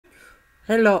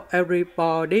Hello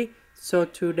everybody, so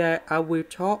today I will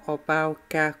talk about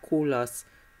calculus.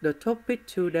 The topic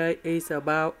today is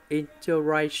about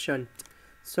integration.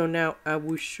 So now I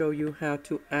will show you how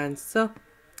to answer.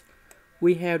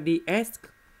 We have dx,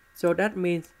 so that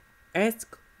means x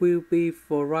will be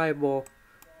variable,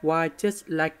 y just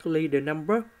likely the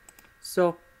number.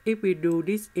 So if we do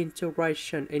this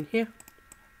integration in here,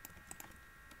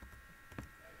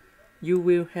 you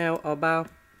will have about,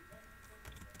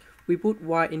 we put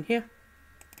y in here,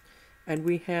 and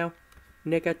we have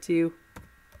negative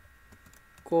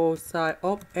cosine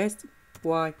of s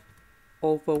y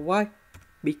over y,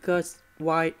 because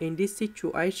y in this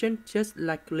situation just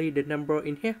likely the number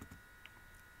in here,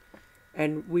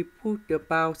 and we put the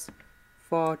bounds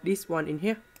for this one in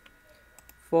here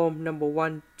from number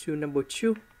 1 to number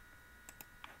 2.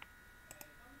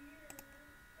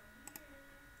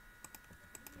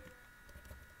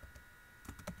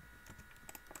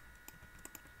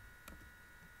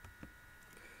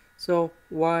 So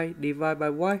y divided by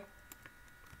y,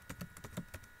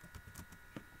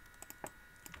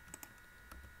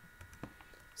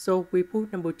 so we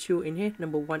put number 2 in here,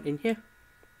 number 1 in here,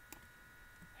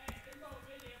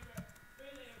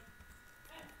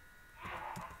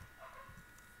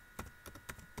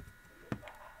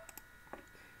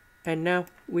 and now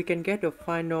we can get the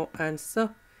final answer,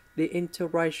 the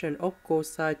integration of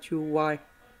cosine to y.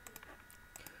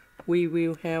 We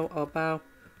will have about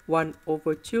 1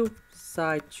 over 2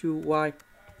 sine 2y.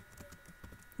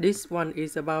 This one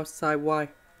is about sine y.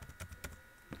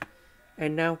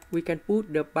 And now we can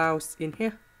put the bounds in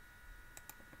here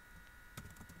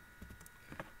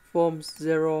from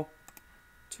 0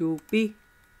 to b.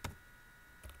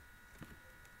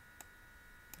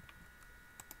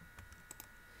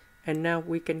 And now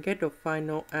we can get the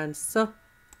final answer.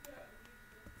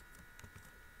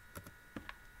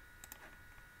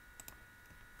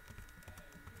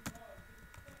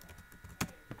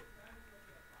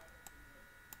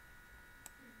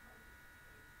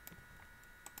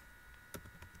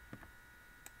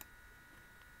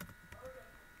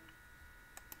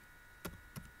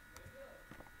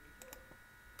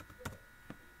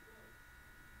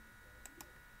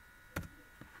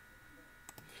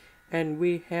 And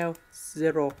we have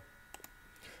 0.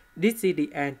 This is the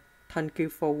end. Thank you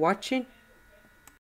for watching.